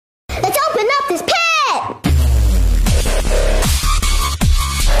this pit!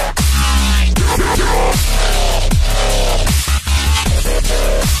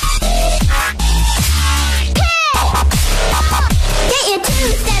 Get your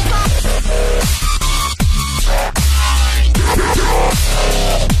two-step on!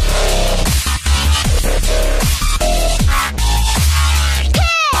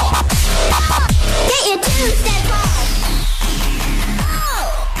 Get your two-step on!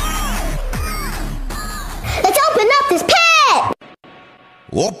 Let's open up this pit!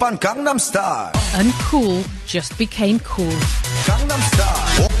 Oppan Gangnam Style. Uncool just became cool. Gangnam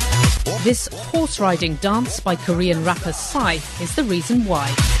Style. This horse-riding dance by Korean rapper Psy is the reason why.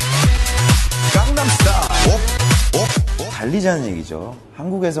 Gangnam Style. 달리자는 얘기죠.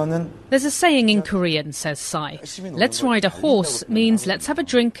 한국에서는 There's a saying in Korean, says Psy. Let's ride a horse means let's have a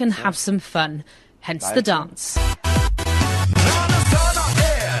drink and have some fun. Hence the dance.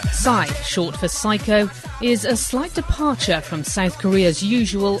 Psy, short for psycho, is a slight departure from South Korea's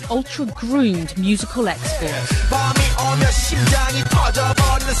usual ultra-groomed musical export.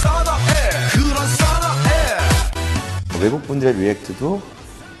 외국 분들의 리액트도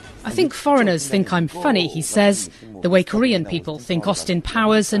I think foreigners think I'm funny, he says, the way Korean people think Austin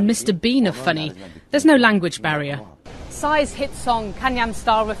Powers and Mr. Bean are funny. There's no language barrier. Psy's hit song Gangnam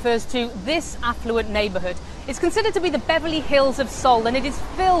Style refers to this affluent neighbourhood. It's considered to be the Beverly Hills of Seoul, and it is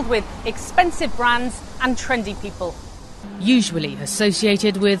filled with expensive brands and trendy people. Usually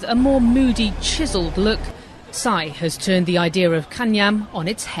associated with a more moody, chiseled look, Psy has turned the idea of Gangnam on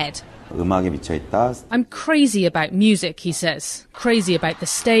its head. 음악에 미쳐있다. I'm crazy about music, he says. Crazy about the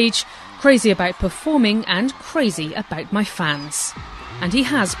stage, crazy about performing, and crazy about my fans. And he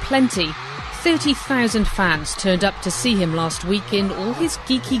has plenty. 30,000 fans turned up to see him last week in all his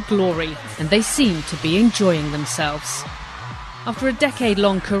geeky glory, and they seem to be enjoying themselves. After a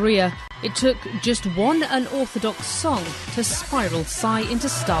decade-long career, it took just one unorthodox song to spiral Psy into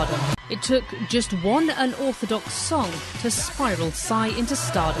stardom. It took just one unorthodox song to spiral Psy into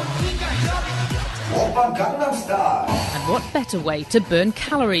stardom. Oppan Gangnam Style. And what better way to burn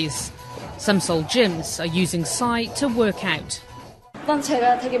calories? Some Seoul gyms are using Psy to work out. I'm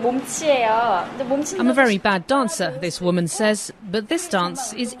a very bad dancer, this woman says, but this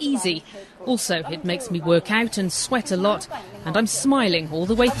dance is easy. Also, it makes me work out and sweat a lot, and I'm smiling all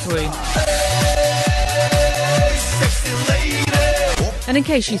the way through. And in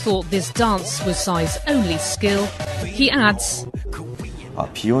case you thought this dance was Psy's only skill, he adds,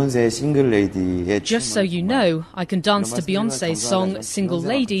 비욘세의 싱글 레이디의 just so you know, I can dance to Beyonce's song Single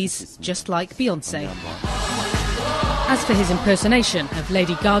Ladies just like Beyonce. As for his impersonation of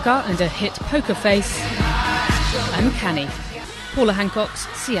Lady Gaga and her hit Poker Face, uncanny. Paula Hancock's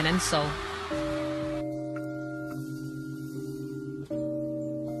CNN Seoul.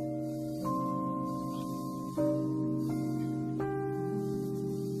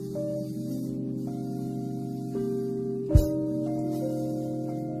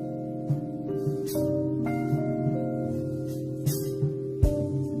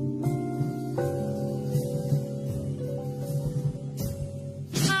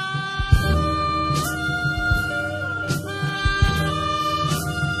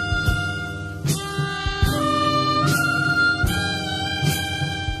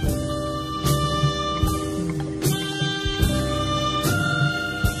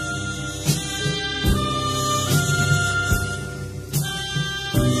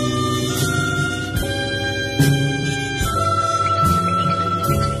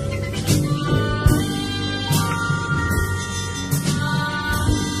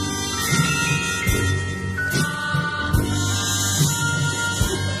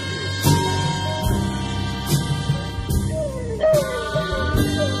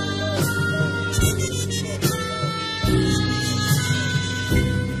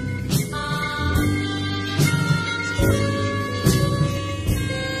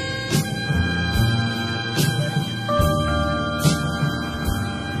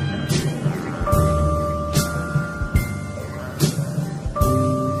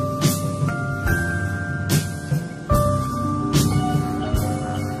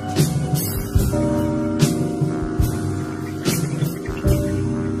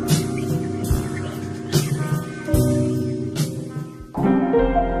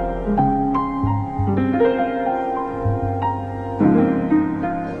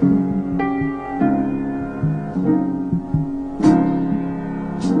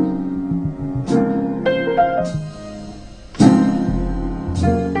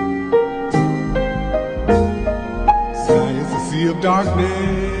 Darkness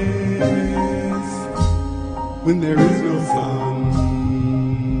when there is no sun.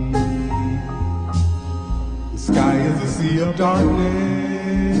 sea of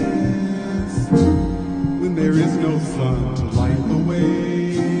darkness, when there is no sun to light the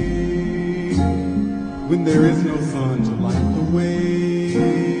way, when there is no sun to light the way,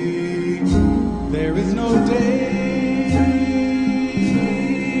 there is no day,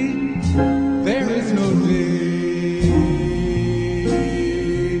 there is no day,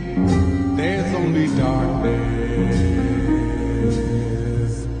 there's only darkness,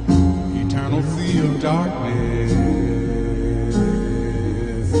 eternal sea of darkness.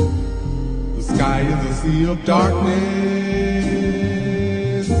 The sky is a sea of darkness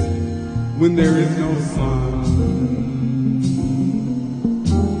when there is no sun.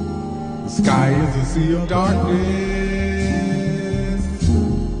 The sky is a sea of darkness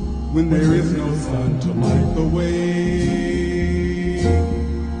when there is no sun to light the way,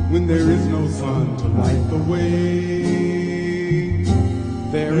 when there is no sun to light the way,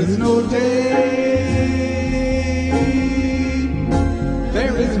 there is no day,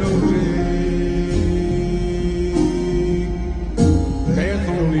 there is no day, there's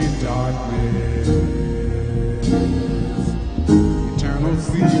only darkness, eternal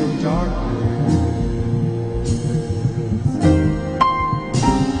sea of darkness.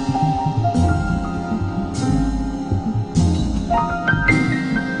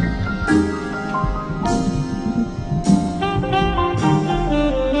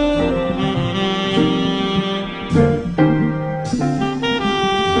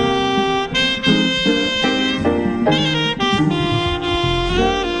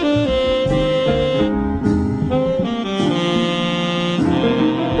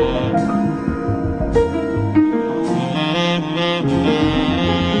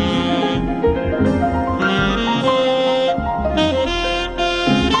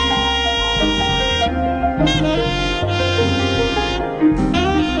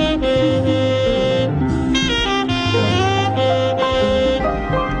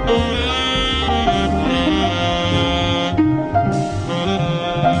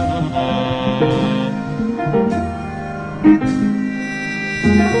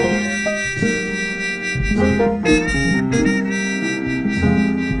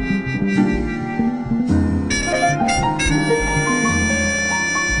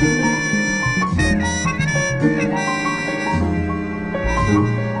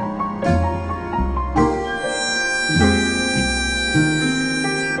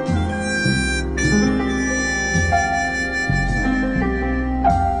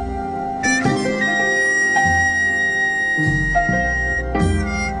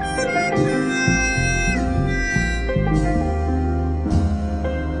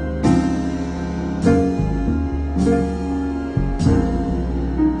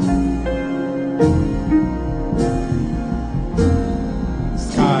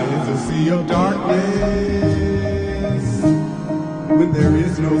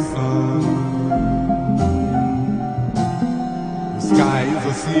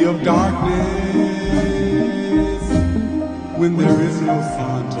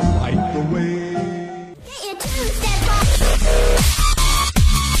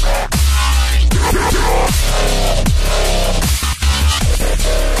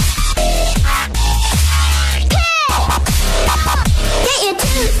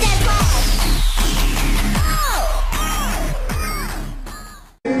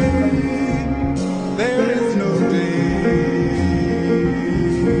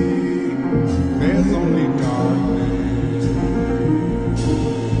 There's only